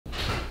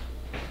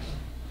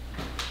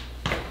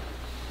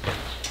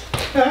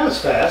That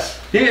was fast.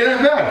 Yeah,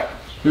 not bad.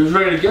 He was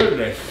ready to go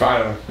today.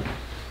 Finally.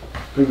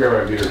 Let me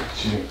grab my beer.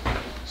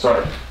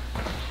 Sorry.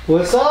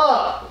 What's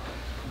up?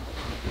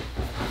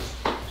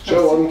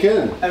 Joe, I'm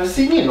kidding. I haven't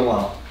seen you in a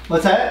while.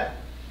 What's that?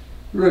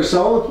 You're gonna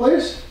sell the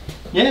place?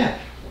 Yeah.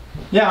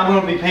 Yeah, I'm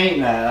gonna be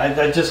painting that.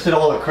 I just did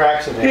all the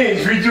cracks in Yeah, it.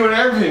 he's redoing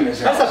everything in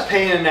this house. That's a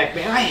pain in the neck,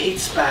 man. I hate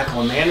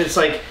spackling, man. It's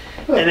like,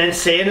 and then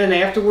sanding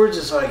afterwards,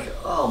 it's like,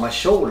 oh, my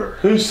shoulder.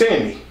 Who's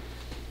Sandy?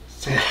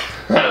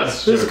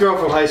 This girl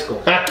from high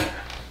school.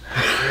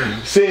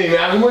 Sandy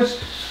Malcolmwich?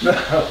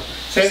 No.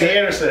 Sandy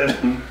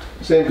Anderson.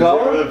 Same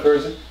color? Is that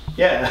person?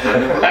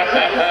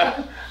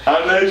 Yeah.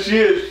 I know she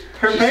is.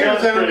 Her She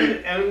parents sounds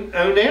pretty.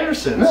 owned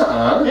Andersons.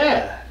 Nuh-uh.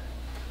 Yeah.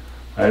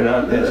 I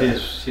know Yeah, that.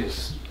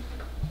 she's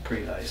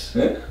pretty nice.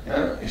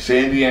 Yeah.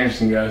 Sandy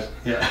Anderson, guys.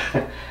 Yeah.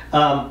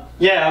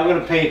 Yeah, I'm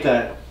gonna paint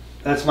that.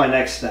 That's my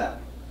next step.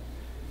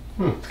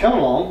 It's coming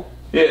along.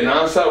 Yeah,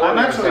 non-stop work I'm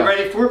in actually this house.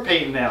 ready for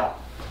painting now.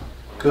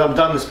 Because I'm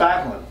done the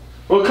spackling.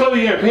 What color are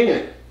you gonna paint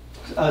it?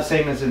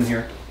 Same as in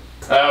here.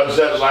 Oh, is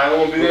that line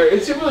won't be there?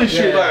 It's a really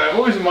straight Yeah. line. I've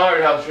always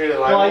admired how straight that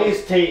line Well, I was.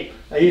 use tape.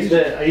 I use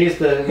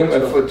the. Hit my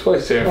foot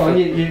twice there. Well,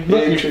 you look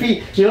at your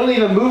feet. You don't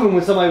even move them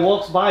when somebody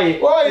walks by you.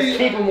 Well, Just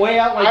keep them way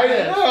out like I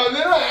this. know,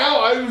 they're not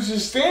out. I was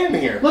just standing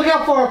here. Look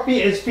how far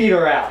his feet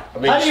are out. I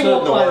mean, How it's do you not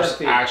walk the by worst those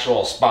feet?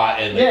 actual spot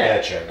in the Yeah.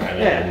 kitchen. I mean,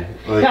 Yeah.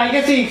 like, Yeah, I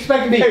guess he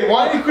expected me. Hey,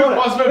 why do you quit Hold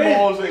on. busting my Wait-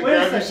 balls and wait a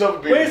grab sec- yourself a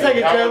beer? Wait a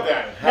second, How Joe. about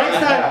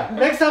that?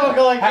 Next time I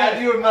go like that.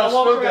 had you have not I'll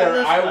walk stood around there,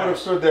 this I way. would have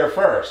stood there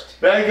first.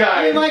 That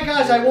guy. I mean, like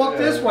guys, I walk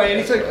this way,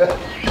 and he's like,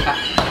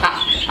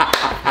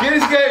 Get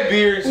this guy a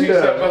beer so he can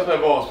Yeah. stop busting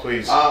my balls,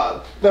 please.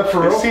 That for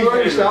real? It seems For real, you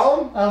dangerous. sell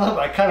 'em? I don't know,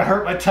 but I kind of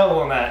hurt my toe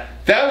on that.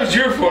 That was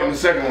your fault in the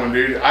second one,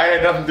 dude. I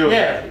had nothing to do with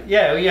that.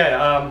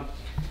 Yeah.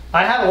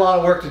 I have a lot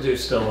of work to do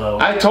still, though.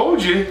 I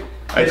told you.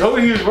 I told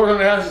you he was working on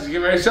the house to get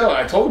ready to sell it.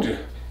 I told you.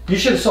 You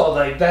should have saw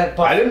like that.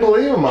 I didn't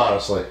believe him,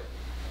 honestly.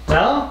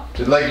 No,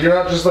 Like, you're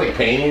not just like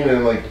painting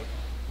and like.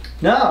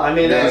 no. I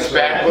mean, Yeah, I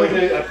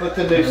it's put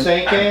the new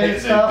sink in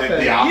and stuff.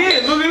 and- Yeah,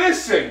 look at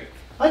this thing.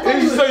 I thought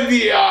he This is was- like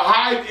the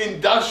high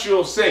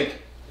industrial sink.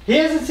 He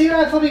hasn't seen it.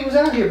 I thought he was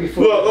out here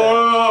before. Look,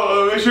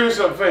 let me show you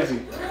something fancy.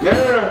 No.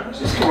 Is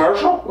this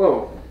commercial?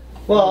 Whoa.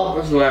 Well,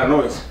 That's a loud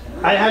noise.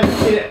 I haven't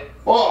seen it.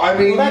 Well, I mean,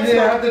 Well, you that's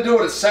didn't not- have to do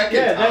it a second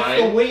Yeah, that's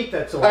the time. weight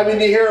that's on. I mean,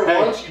 you hear it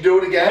Hey. once, you do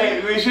it again.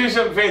 Hey, let me show you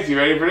something fancy.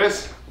 Ready for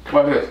this?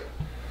 Watch this.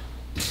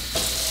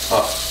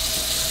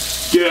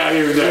 Get out of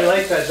here with you that.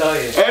 like that, don't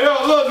you? Hey, no,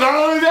 look, not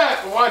only that,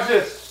 but watch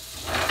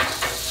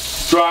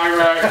this. Drying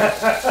rack.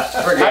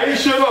 How do you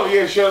shut up? You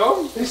gonna shut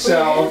up? They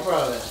sell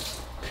 'em.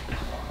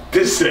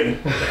 This thing.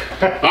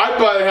 I'd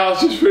buy the house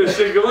just for the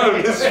sink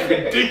alone. This is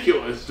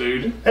ridiculous,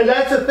 dude. And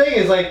that's the thing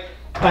is like,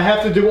 I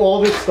have to do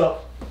all this stuff.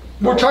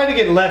 We're trying to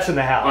get less in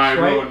the house, Alright,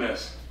 right? ruin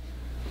this.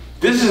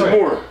 This is Right.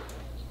 more.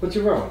 What's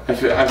your wrong? I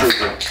feel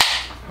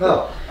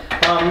so.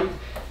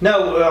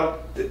 No,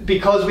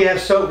 because we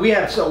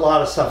have a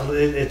lot of stuff.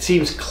 It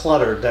seems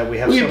cluttered that we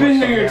have. Well, so you've been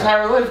much here your stuff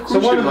now. entire life. Of So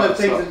course one you of have the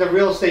things stuff. that the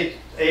real estate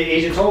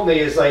agent told me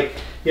is like,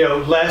 you know,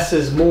 less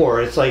is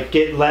more. It's like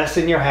get less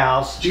in your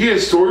house. Did you get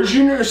a storage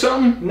unit or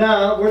something?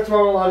 No, we're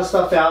throwing a lot of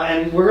stuff out,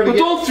 and we're gonna But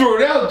don't throw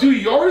it out. Do a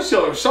yard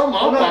sale or something.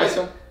 I'll buy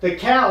some. the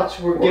couch.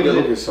 We're Well, giving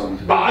look it. at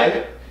something. Buy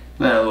it.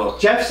 Nah, look.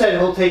 Jeff said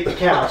he'll take the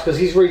couch because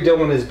he's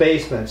redoing his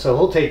basement, so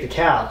he'll take the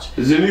couch.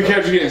 Is the new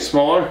couch getting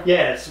smaller?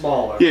 Yeah, it's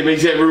smaller. Yeah, it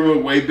makes that room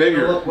look way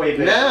bigger. It'll look way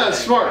bigger. Nah, it's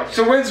smart.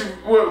 So when's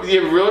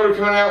you have a realtor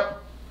coming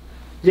out?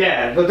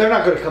 Yeah, but they're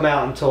not going to come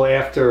out until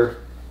after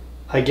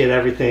I get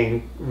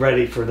everything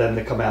ready for them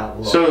to come out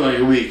and look. So like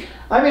a week.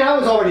 I mean, I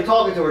was already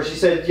talking to her. She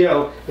said, you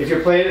know, if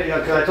you're planning, you know,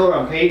 because I told her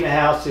I'm painting the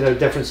house, you know,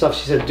 different stuff.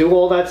 She said, do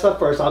all that stuff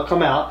first. I'll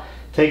come out,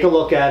 take a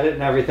look at it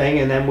and everything,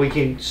 and then we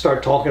can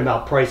start talking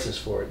about prices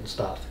for it and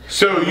stuff.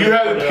 So you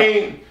have to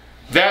paint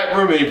that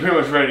room and you're pretty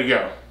much ready to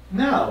go.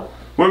 No.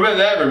 What about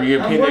that room? You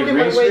gonna I'm paint that working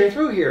my green way screen?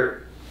 through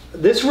here.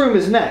 This room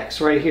is next,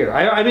 right here.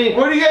 I mean,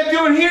 What do you got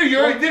doing here? You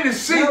already did a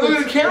sink. No, Look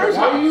at the cameras.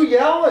 Why are you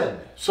yelling?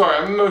 Sorry,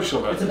 I'm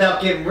emotional about it's this.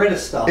 about getting rid of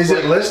stuff. Is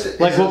it listed?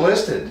 Like Is it what-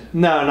 listed?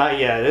 No, not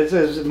yet.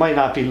 It might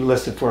not be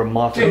listed for a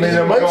month. I mean,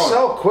 it might Gone.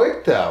 sell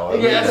quick though. I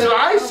mean, Yeah, that's what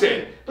I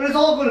said. But it's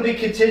all going to be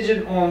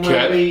contingent on when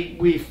Okay.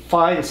 we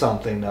find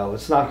something, though.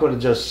 It's not going to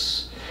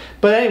just.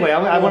 But anyway,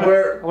 I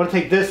want to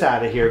take this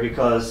out of here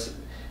because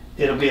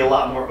it'll be a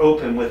lot more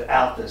open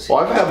without this. Well,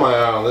 I've had my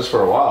eye on this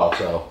for a while,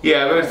 so.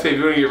 Yeah, I'm gonna say if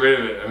you want to get rid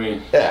of it, I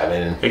mean, Yeah, I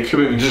mean, it could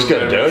be you're just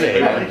gonna donate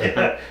it.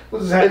 Yeah.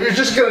 What's If that? you're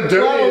just gonna Well,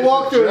 donate I it,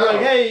 walk to through it Joe,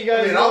 like, hey, you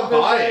guys I mean, I'll want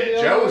this buy idea?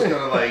 it. Joe's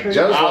gonna like.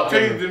 Joe's I'll looking-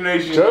 take the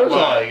donation. Joe's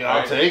Buy it. like,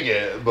 I'll take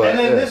it, but. And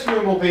then this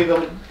room will be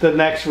the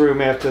next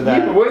room after Yeah,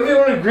 that. but what if they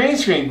want a green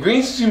screen?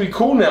 Green screen's gonna be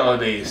cool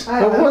nowadays.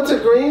 But what's a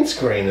green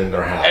screen in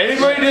their house?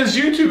 Anybody does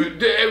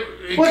YouTube.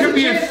 It What's could the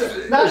be a.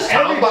 chance? Not Is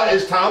Tom, everybody-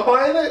 is Tom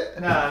buying it?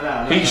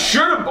 No. He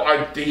should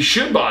buy. He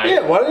should buy.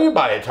 Yeah, why don't you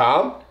buy it,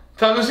 Tom?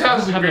 Tom, this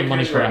house is I don't have the great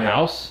money condition for a right now.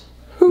 house.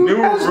 Who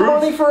Newer has roof.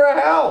 money for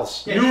a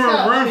house? Yeah, Newer he's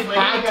got money, roof, but he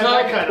hot ain't got tub,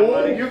 that kind of pool.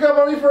 money. You got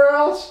money for a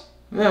house?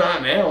 No,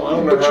 not now. I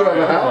don't know But you how have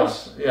a I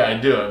house? Yeah, I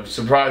do.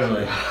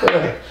 Surprisingly.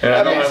 And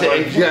I don't have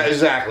money. Yeah,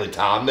 exactly,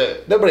 Tom.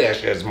 Nobody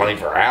actually has money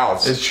for a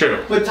house. It's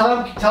true. But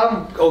Tom,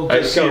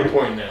 I see your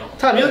point now.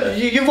 Tom,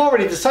 you've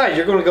already decided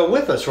you're going to go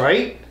with us,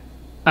 right?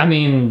 I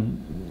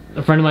mean,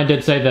 a friend of mine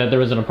did say that there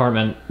was an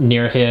apartment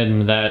near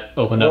him that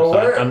opened up. Well, So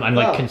where- I'm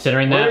like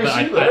considering that, but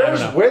I don't Where's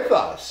know. with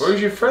us?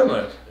 Where's your friend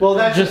live? Well,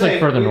 that's Just the like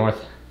thing. further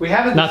north. We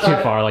haven't Not decided,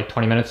 too far, like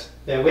 20 minutes.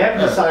 Yeah, we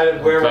haven't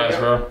decided where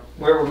Pittsgrove.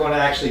 we're going to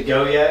actually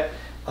go yet.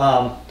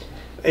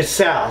 It's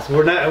south.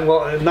 We're not.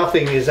 Well,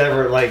 nothing is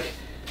ever like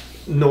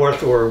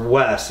north or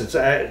west. It's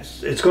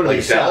going to be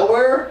Like south.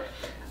 Delaware?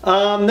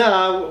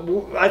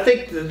 No, I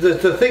think the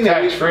thing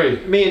that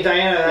Tax-free. me and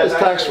Diana. It's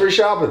tax-free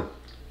shopping.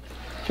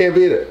 Can't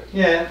beat it.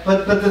 Yeah,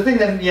 but the thing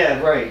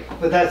that right,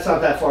 but that's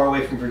not that far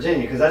away from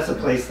Virginia because that's the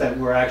place that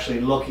we're actually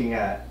looking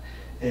at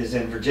is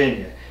in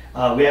Virginia.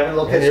 We haven't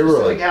looked at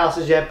specific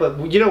houses yet,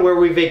 but you know where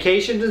we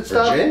vacationed and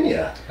stuff.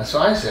 Virginia. That's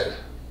what I said.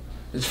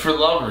 It's for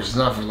lovers. It's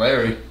not for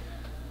Larry.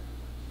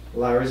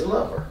 Larry's a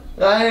lover.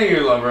 I know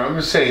you're a lover. I'm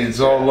just saying it's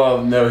all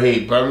love, no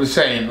hate. But I'm just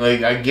saying,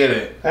 like, I get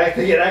it. I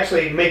think it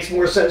actually makes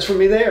more sense for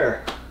me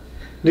there.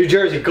 New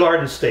Jersey,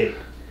 Garden State.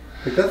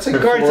 Like, that's like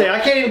Garden State. I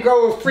can't even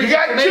grow a freaking You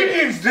got tomato.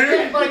 chickens,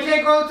 dude. But I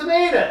can't grow a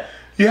tomato.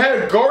 You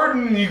had a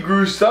garden and you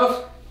grew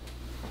stuff.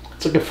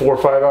 It's like a 4 or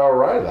 5 hour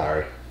ride,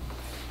 Larry.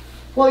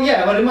 Well,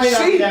 yeah, but it might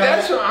not See, be down.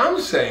 that's what I'm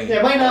saying. Yeah,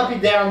 it might not be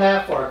down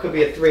that far. It could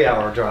be a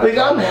 3-hour drive. Like,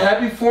 I'm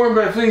happy for him,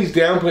 but I think he's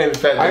downplaying the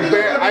fact I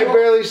that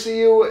barely see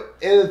you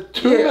in a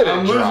 2-minute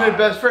I'm losing drive. a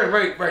best friend.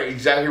 Right,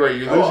 exactly right.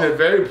 You're losing a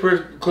very close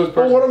Well,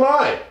 person. what am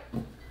I?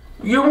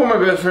 You're one of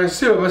my best friends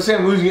too. I'm not saying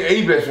I'm losing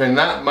a best friend,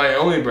 not my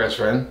only best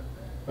friend.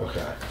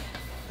 Okay.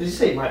 Did you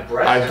say my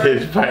breast? I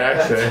did by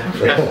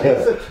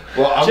accident.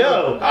 Well,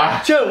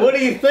 Joe, what are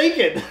you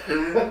thinking?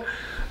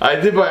 I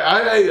did by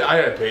I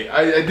gotta pay.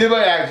 I did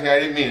by accident. I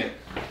didn't mean it.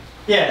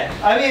 Yeah,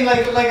 I mean,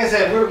 like I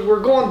said, we're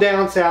going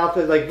down south,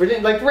 like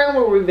Virginia, like around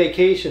where we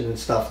vacation and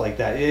stuff like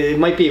that. It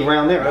might be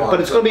around there, but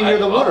it's going to be near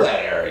the love water.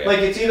 that area. Like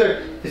it's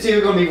either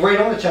going to be right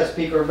on the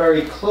Chesapeake or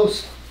very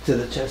close to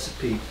the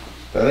Chesapeake.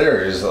 That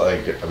area is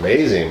like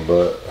amazing,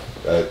 but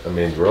I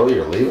mean, really,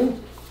 you're leaving?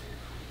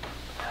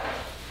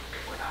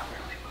 We're not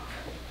really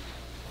moving.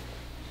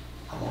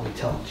 I'm only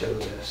telling Joe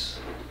this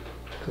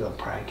because I'm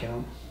pranking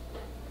him.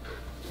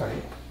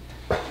 Right,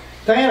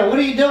 Diana, what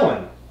are you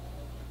doing?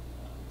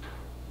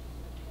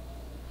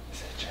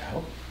 Is that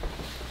Joe?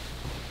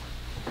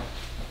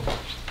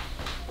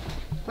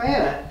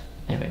 Diana.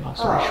 Anyway, long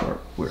story short,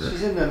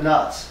 She's in the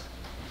nuts.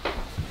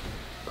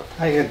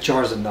 I got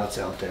jars of nuts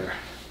out there.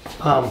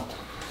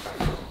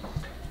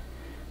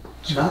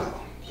 No.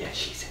 Yeah,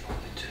 she's in on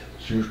it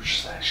too. You're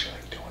just actually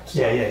like doing stuff.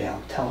 Yeah.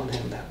 I'm telling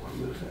him that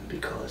we're moving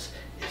because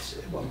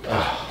I'm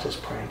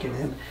just pranking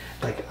him.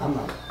 Like I'm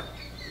not.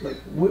 Like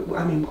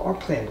I mean, our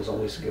plan was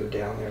always to go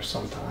down there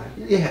sometime.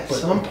 Yeah, at But-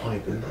 some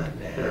point, but not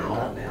now.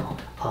 Not now.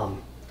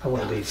 I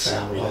want to leave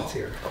family that's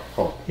here.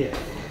 Oh. Yeah.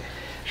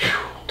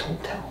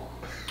 Don't tell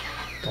him.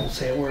 Don't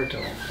say a word to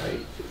him. Right?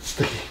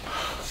 Stay.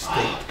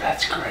 Oh,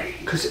 that's great.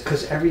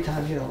 Because every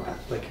time, you know,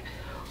 like,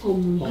 oh,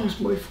 who's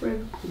my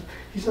friend?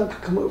 He's not going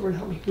to come over and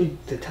help me.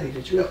 To tell you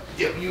the truth.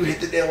 Yep, you hit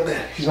the nail on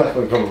that. He's not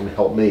going to come and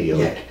help me.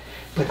 Like,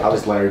 But I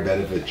was Larry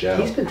Benefit Joe.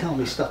 he's been telling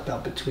me stuff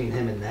about between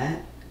him and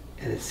that,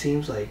 and it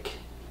seems like,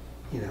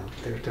 you know,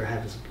 they're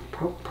having some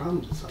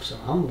problems and stuff. So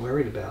I'm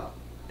worried about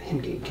him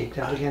getting kicked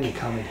out again and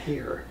coming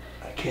here.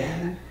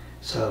 Again?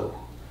 So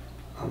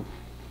I'm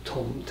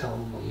telling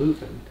him I'm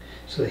moving,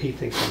 so that he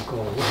thinks I'm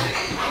going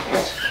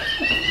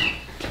away.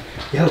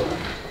 Yo.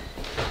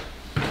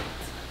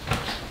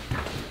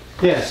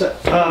 Yeah. So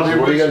What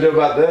are you going to do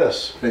about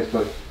this? Thanks,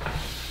 buddy.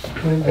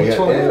 which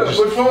one? Yeah,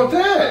 What's wrong with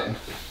that?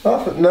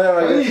 Nothing. No,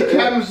 I These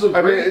cabinets look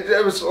I mean, great.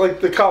 it was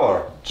like the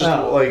color. Just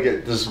Oh. like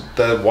it.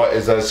 What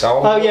is that a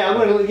selling? Oh yeah, I'm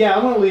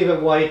gonna leave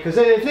it white because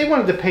if they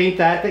wanted to paint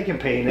that, they can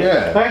paint it.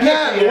 Yeah. But I can't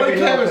Yeah, paint the white every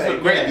little cabinets thing.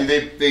 look great, Yeah.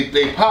 dude.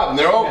 They pop and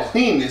they're all Yeah.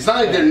 clean. It's not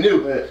like they're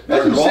new. They're That's what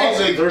I'm saying.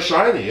 glossy. Like, They're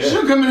shiny. you Yeah.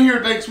 should come in here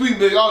next week and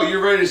be like, oh,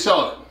 you're ready to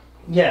sell it.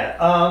 Yeah.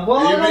 Well,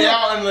 And you'll I be don't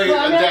out in like know.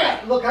 I a mean, day.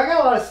 look, I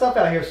got a lot of stuff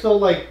out here. So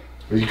like,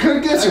 You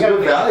could get some I gotta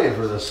good be- value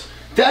for this.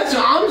 That's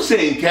what I'm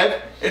saying, Kev.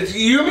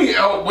 You're gonna be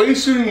out way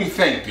sooner than you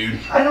think, dude.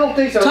 I don't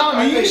think so. Tom, I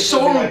are you think it's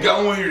gonna sold be on like-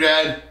 going with your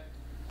dad?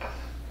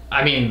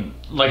 I mean,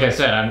 like I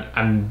said,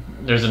 I'm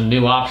there's a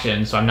new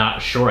option, so I'm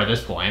not sure at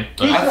this point.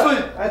 But He's I not-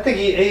 thought- I think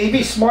he'd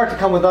be smart to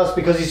come with us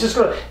because he's just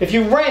gonna. If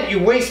you rent,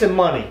 you're wasting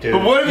money, dude.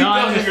 But what if he No,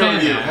 I doesn't go with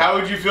understand you? that. How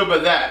would you feel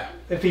about that?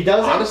 If he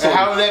doesn't, Honestly, And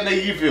how would that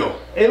make you feel?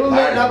 it will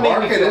Larry, not the make me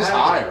market feel is happy.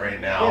 high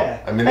right now. Yeah.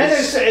 I mean,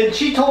 and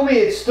she told me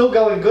it's still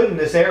going good in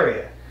this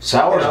area.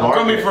 Sour's I'm I'm market.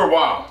 coming for a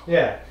while.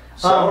 Yeah.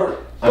 Sour.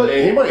 I but-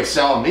 mean, he might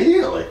sell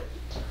immediately.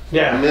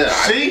 Yeah. I mean,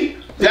 See?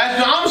 That's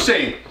what I'm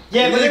saying.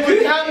 Yeah, but it it could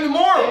would happen It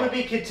tomorrow. would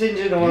be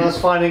contingent on us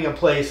finding a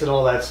place and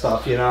all that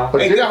stuff, you know.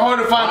 But Ain't that hard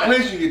to find a my-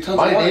 place you get tons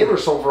My of money. neighbor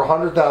sold for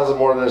 $100,000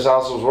 more than his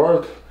house was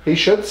worth. He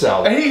should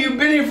sell. And hey, you've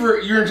been here for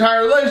your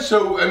entire life,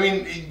 so I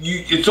mean,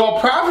 it's all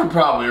profit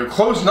probably, or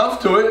close enough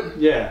to it.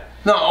 Yeah.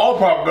 Not all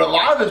profit, but a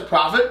lot of it's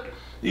profit.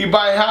 You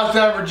buy a house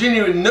down in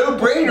Virginia, with no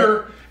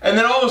brainer. and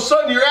then all of a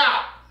sudden you're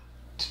out.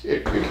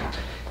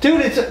 Dude,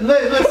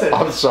 listen.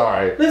 I'm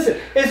sorry. Listen,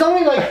 it's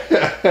only like,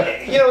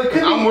 it could be.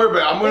 I'm worried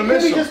about. I'm gonna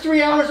miss It could be him. just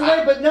 3 hours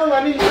away, but no,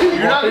 I mean, You're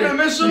not gonna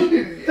miss him.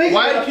 Think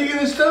Why about- are you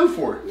kicking the stove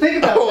for?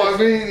 think about Oh, I this.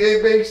 mean,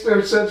 it makes no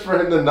sense for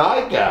him to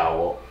not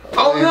go.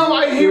 Oh no,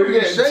 I hear You're what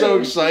you're getting saying. so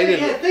excited.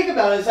 Yeah, think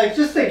about it. It's like,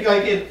 just think,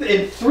 like,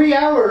 in 3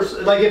 hours,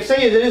 like, if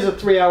say it is a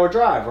 3-hour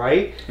drive,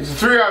 right? It's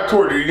a 3-hour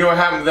tour, dude. You know what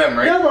happened to them,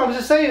 right? No, but I'm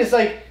just saying, it's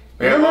like,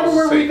 Yeah, remember I'll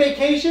where we see.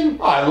 vacation?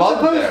 Oh, I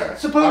love it there.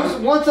 Suppose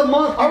once a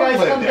month you I would guys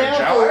live come there, down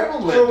Joe. I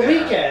would for live a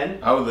there.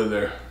 weekend. I would live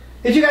there.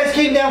 If you guys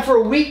came down for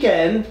a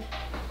weekend,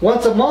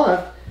 once a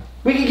month,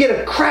 we could get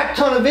a crap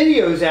ton of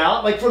videos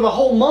out, like, for the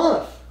whole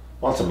month.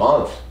 Once a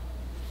month.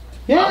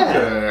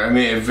 Yeah. I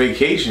mean, a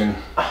vacation.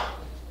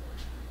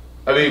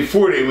 I mean,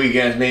 4-day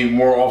weekends maybe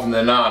more often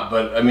than not,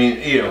 but I mean,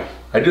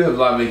 I do have a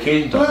lot of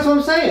vacation Well, that's time.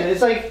 what I'm saying.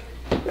 It's like,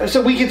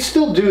 so we could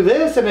still do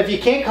this, and if you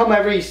can't come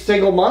every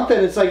single month,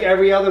 then it's like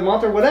every other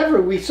month or whatever.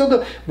 We still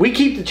do. We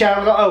keep the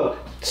channel. Oh,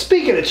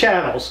 speaking of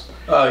channels.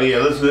 Oh yeah,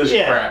 listen to this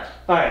crap.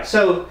 All right,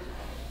 so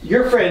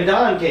your friend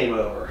Don came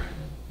over.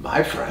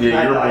 My friend. Yeah,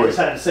 I your know, I boy. just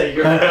had to say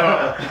your friend.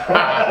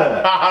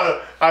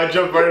 I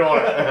jumped right on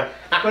it.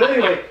 But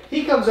anyway,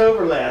 he comes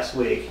over last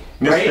week,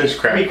 This right? is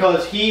crap.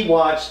 Because he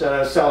watched that I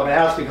was selling the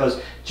house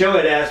because Joe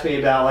had asked me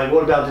about, like,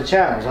 what about the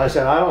channels? I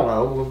said, I don't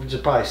know, we'll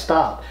just probably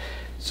stop.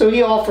 So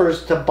he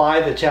offers to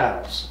buy the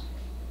channels.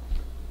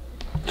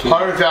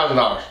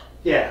 $100,000.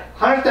 Yeah,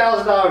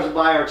 $100,000 to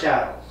buy our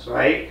channels,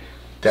 right?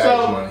 Dad's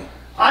So, money.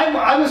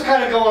 I was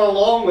kind of going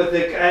along with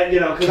it,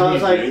 because I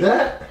was like,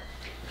 that?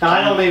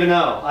 I don't even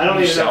know. I don't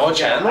You even sell know. a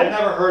channel? I've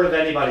never heard of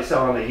anybody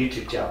selling a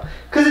YouTube channel.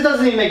 Because it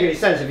doesn't even make any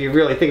sense if you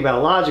really think about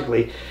it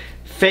logically.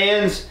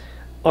 Fans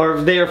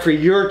are there for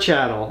your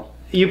channel.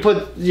 You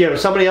put,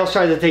 somebody else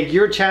tries to take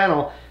your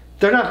channel,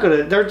 they're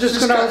just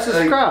gonna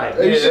unsubscribe.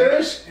 Are you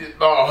serious?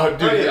 Oh,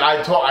 dude, Oh, yeah.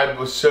 I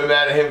was so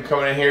mad at him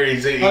coming in here. He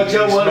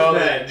Joe was smelled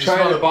mad. it. He Trying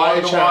smelled to the buy blood a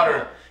in the channel.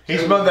 water. He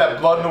smelled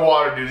that blood in the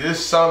water, dude.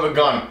 This son of a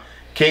gun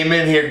came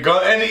in here,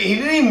 and he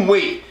didn't even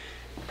wait.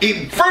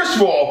 First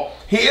of all,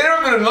 he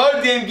interrupted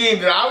another damn game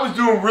that I was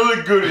doing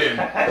really good in,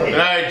 and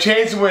I had a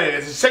chance to win it.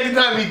 It's the second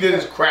time he did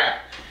this crap.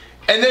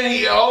 And then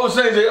he all of a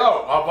sudden he's like,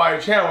 "Oh, I'll buy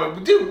your channel." I'm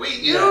like, dude, wait,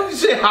 you don't even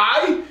say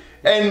hi.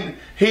 And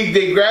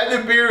they grab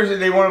their beers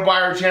and they want to buy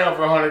our channel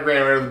for $100,000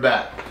 right off the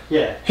bat.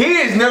 Yeah. He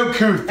is no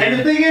couth, And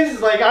the dude. thing is,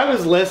 like, I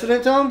was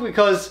listening to him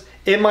because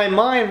in my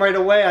mind right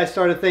away I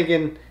started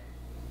thinking,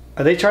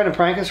 are they trying to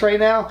prank us right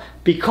now?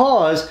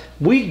 Because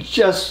we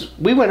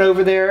went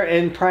over there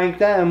and pranked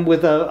them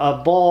with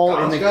a ball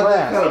in Don's the got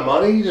that grass. kind of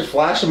money? You just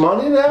flashing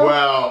money now?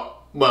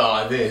 Well,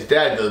 I think his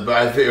dad does, but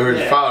I think or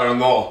his Yeah.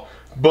 father-in-law.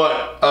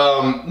 But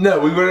no,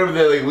 we went over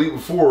there like a week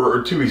before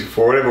or 2 weeks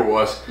before, whatever it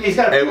was. He's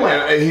got a And, pool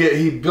house. and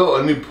he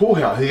built a new pool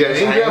house. He got an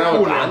He's hanging in-ground out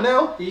pool with Don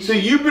now. now? So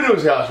you've been to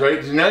his house,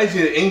 right? So now he's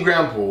in an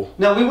in-ground pool.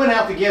 No, we went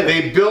out together.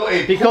 They built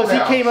a Because pool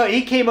house.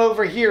 he came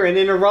over here and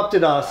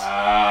interrupted us.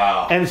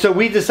 Wow. And so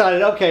we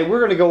decided, okay, we're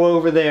going to go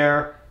over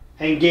there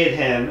and get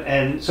him.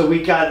 And so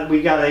we got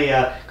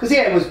a, because he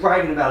was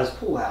bragging about his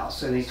pool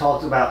house. And he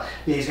talked about,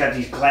 he's got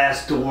these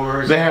glass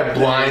doors. They have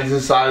blinds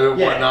inside of it,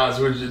 Yeah. whatnot.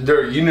 So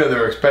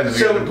they're expensive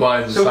to get the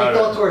blinds So we inside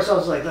thought of to it.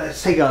 ourselves, like,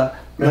 let's take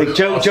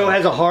Joe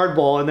has a hard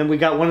ball, and then we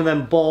got one of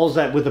them balls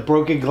that with a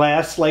broken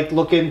glass like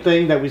looking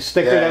thing that we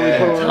sticker that we Yeah.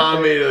 put on.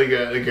 Tom made like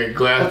a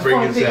glass The funny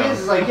breaking thing sound.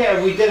 is, like,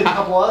 yeah, we did a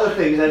couple other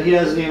things that he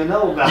doesn't even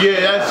know about. Yeah,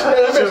 that's. Hey,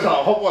 let me so-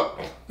 stop. Hold on.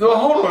 No,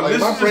 hold on. Like,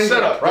 This my is the brain's got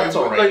a setup.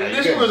 pretzel Like, right now.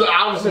 this You was guys-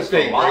 obviously missed a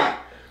fake, lot. right?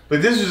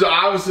 But this was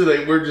obviously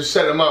like we're just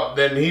setting him up.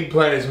 Then he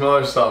planted some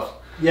other stuff.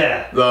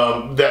 Yeah.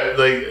 That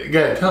like, go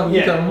ahead, tell me.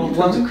 Yeah, Tell well, me.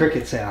 one's a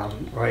cricket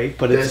sound, right?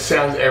 But It it's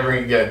sounds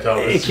every. Yeah, tell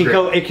me. it can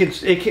go. It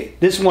can.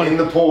 This one In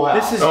the pool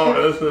house. This is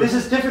Oh, this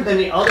is different than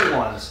the other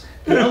ones.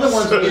 The other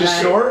ones So we Is it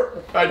had.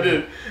 short? I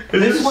did.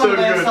 This is one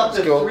so lasts good. up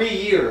to go. 3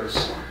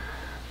 years.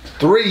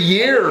 3 You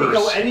years.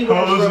 go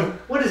anywhere How is from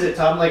what is it,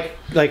 Tom?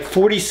 Like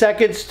 40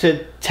 seconds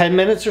to 10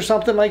 minutes or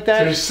something like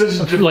that. There's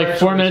such a Like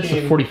 4 differential minutes to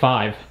between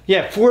 45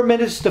 Yeah, 4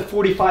 minutes to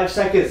 45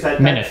 seconds.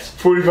 minutes.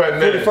 45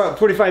 minutes.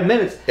 45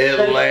 minutes. It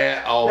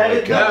That- oh that my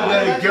is- god. No,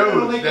 let it that's go, what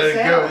it'll make let a it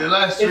sound. go. The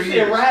last 3 It's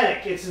years.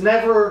 erratic.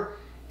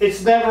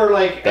 It's never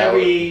like That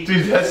every.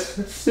 Dude,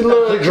 that's. You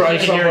literally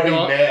drive You can hear it somebody go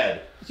up. mad.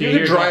 So You hear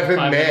could it drive about him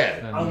 5 mad.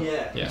 minutes, then- Oh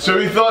yeah. Yeah. So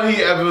he thought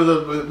he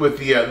with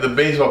the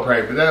baseball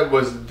prank, but that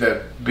was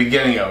the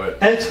beginning of it.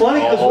 And it's funny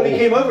because when he Oh.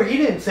 came over, he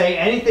didn't say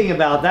anything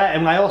about that,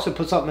 and I also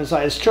put something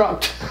inside his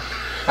truck.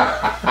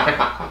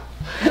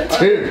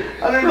 Dude.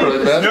 I don't know.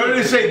 You know what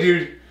they say,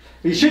 dude?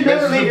 You should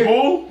never Messes leave the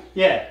your bull,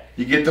 yeah.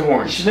 you get the You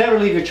horns. should never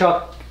leave your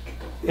truck.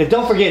 And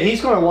don't forget,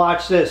 he's going to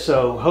watch this,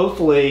 so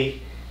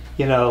hopefully,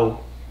 if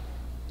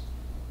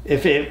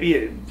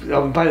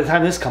by the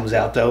time this comes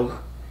out, though,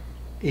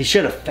 he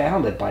should have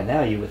found it by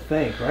now. You would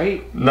think,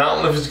 right?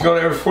 Not if it's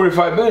going every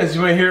 45 minutes.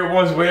 You might hear it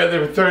once, wait out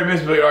there for 30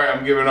 minutes, be like, all right,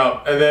 I'm giving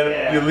up. And then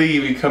Yeah. you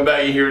leave, you come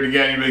back, you hear it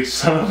again, you be like,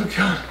 son of a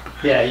gun.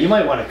 Yeah, you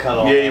might want to cut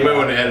off. Yeah, you might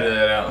want to edit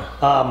that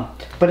out.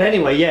 But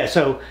anyway, yeah.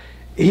 So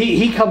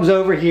he comes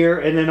over here,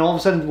 and then all of a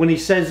sudden, when he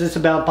says this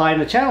about buying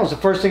the channels, the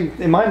first thing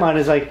in my mind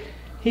is like,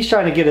 He's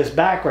trying to get us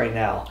back right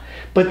now.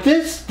 But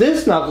this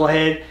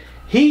knucklehead,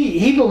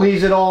 he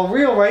believes it all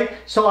real, right?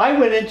 So I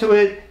went into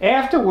it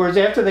afterwards.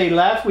 After they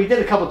left, we did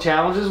a couple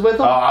challenges with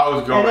them. Oh, I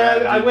was going.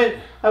 And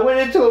I went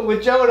into it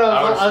with Joe, and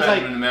I was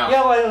like,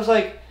 I was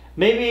like,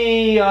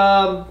 maybe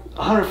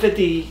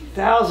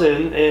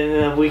 150,000,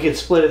 and we could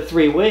split it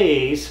 3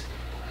 ways,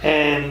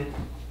 and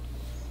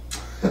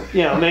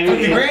maybe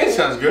 50 grand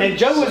sounds good. And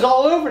Joe was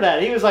all over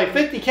that. He was like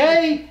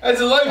 50K. That's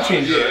a life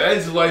changer.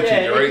 That's a life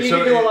changer, right? You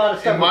can do a lot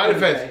of stuff in my with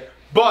defense, 50K.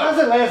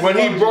 but when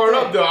he brought it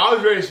up, though, I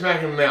was ready to smack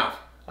him in the mouth.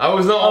 I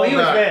was not. Oh, he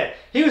was mad.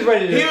 He was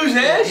ready to. He was an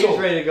asshole. He was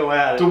ready to go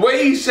at it. The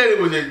way he said it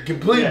was a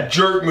complete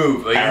jerk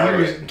move. Like I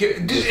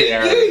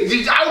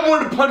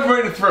wanted to punch him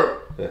right in the throat.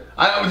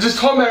 I was just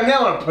talking about it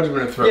now, and I punch him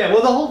in the throat. Yeah,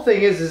 well, the whole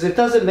thing is it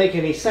doesn't make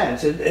any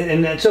sense,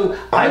 and so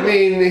I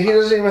mean, he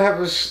doesn't even have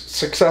a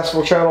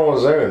successful channel on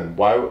his own.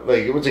 Why?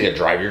 Like, what's he gonna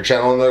drive your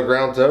channel into the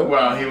ground too?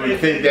 Well, he would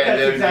think that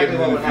they would give him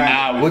the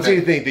views. What's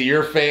he think that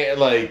your fan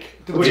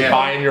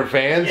buying your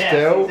fans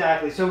too?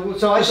 Exactly.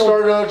 So I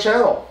start another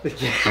channel.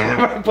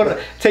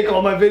 Take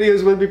all my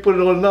videos with me, put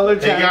it on another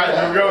channel. Hey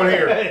guys, we're going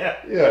here.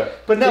 Yeah,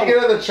 but no, you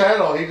get on the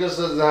channel. He just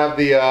doesn't have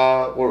the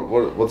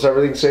what's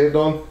everything saved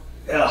on?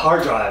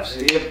 Hard drives.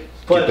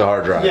 But, the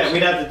hard drives. Yeah,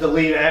 we'd have to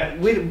delete.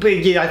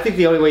 I think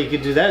the only way you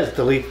could do that is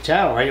delete the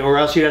channel, right? Or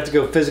else you'd have to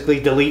go physically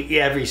delete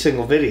every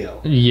single video.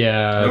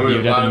 Yeah,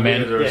 you'd have to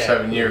manage over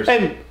 7 years.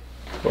 And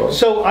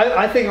so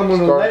I think I'm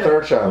going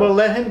to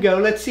let him go.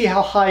 Let's see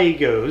how high he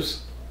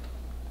goes.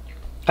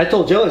 I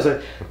told Joe, I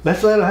said,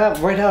 let's let him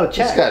write out a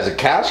check. This guy's a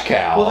cash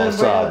cow. Well, then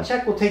write out a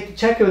check. We'll take the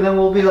check, and then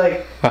we'll be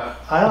like,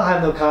 I don't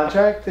have no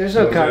contract. There's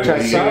no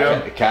contract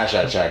signed. Cash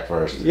that check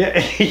first. Yeah.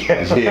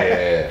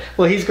 Yeah.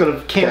 Well, he's going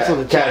to cancel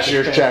the check.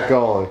 Cashier's check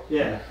only.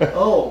 Yeah.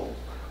 Oh.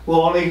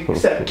 We'll only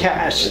accept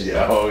cash.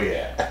 Oh,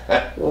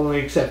 yeah. We'll only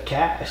accept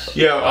cash.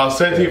 Yeah, I'll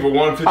send it to you for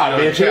 150. I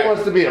mean, if he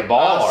wants to be a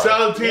baller, I'll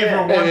sell it to you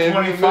for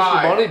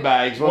 125. Money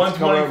bags.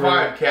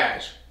 125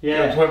 cash.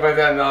 Yeah.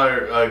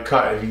 $25,000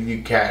 cut if you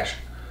need cash.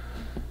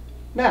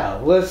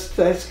 No,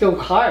 let's go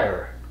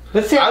higher.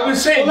 Let's see. I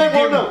was saying,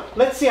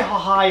 let's see how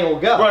high it'll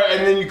go. Right,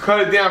 and then you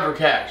cut it down for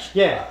cash.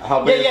 Yeah.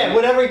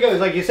 Whatever it goes.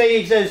 Like you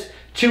say, he says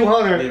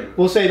 200.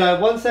 We'll say that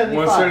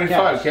 175.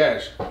 175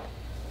 cash.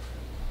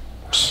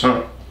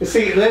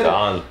 See,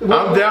 I'm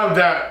down with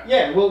that.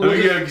 Yeah,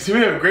 we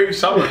have a great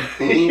summer.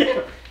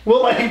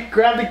 We'll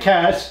grab the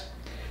cash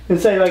and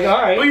say all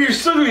right. Well, you're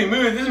still gonna be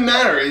moving. It doesn't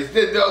matter. It's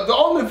the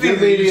only thing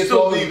that you're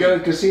still leaving. Go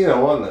to casino,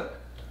 wasn't it?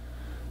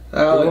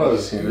 It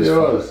was.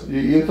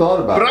 You thought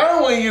about it. But I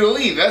don't want you to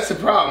leave. That's the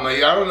problem. I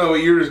don't know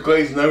what you're just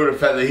glazing over the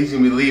fact that he's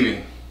gonna be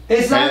leaving.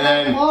 It's not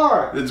that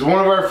hard. It's one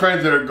of our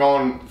friends that are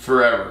gone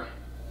forever.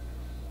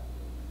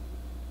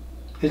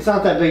 It's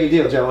not that big a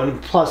deal, Joe.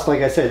 And plus,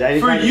 like I said,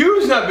 for you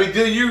it's not a big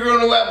deal. You're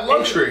going to lap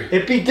luxury.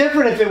 It'd be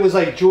different if it was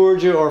like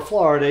Georgia or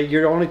Florida.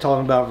 You're only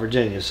talking about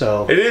Virginia,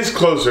 so it is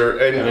closer.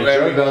 And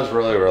Joe does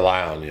really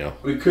rely on you.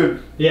 We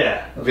could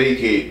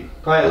vacate.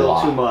 Probably a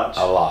little too much.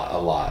 A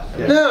lot.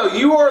 Yeah. No,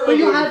 you are. Well,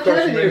 you have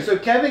Kevin here, so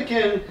Kevin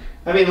can.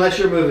 I mean, unless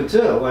you're moving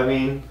too. I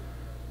mean,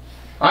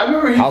 I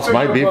remember house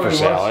might be for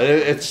sale.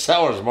 It's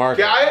seller's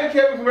market. Yeah, I had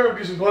Kevin come over and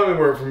do some plumbing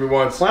work for me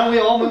once. Why don't we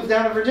all move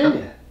down to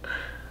Virginia?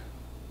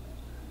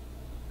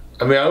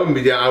 I mean, I wouldn't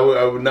be down.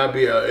 I would not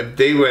be if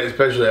they went,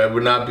 especially. I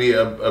would not be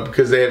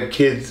because they have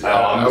kids.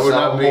 I would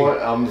not be.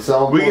 I'm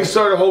selling. We can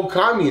start a whole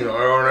commune on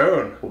our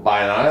own. We'll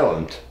buy an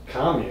island.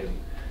 Commune.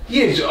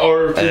 Yes,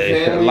 or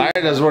Larry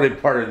doesn't want to be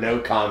part of no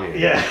commune.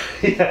 Yeah.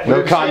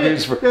 No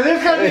communes for.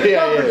 There's got to be a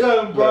buffer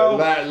zone, bro.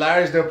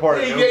 Larry's no part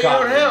of no get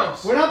commune. your own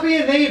house. We're not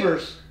being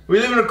neighbors. We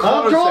live in a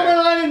cul-de-sac. I'm drawing a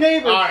line of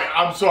neighbors. All right,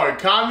 I'm sorry.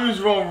 Commune's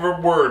the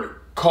wrong word.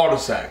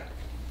 Cul-de-sac.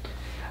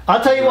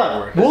 I'll tell you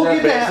what. We'll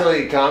get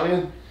basically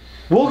commune.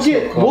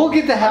 We'll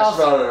get the house. I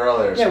spelled it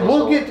earlier. Yeah,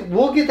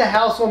 we'll get the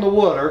house on the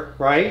water,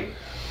 right?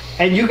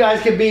 And you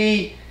guys could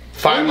be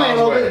 5 miles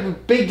away.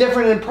 Big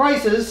different in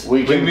prices.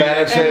 We can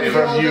benefit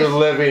from you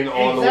living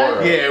on the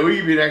water. Yeah, we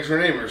could be next door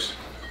neighbors.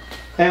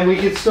 And we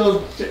could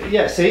still,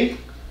 see?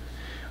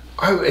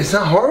 It's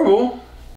not horrible.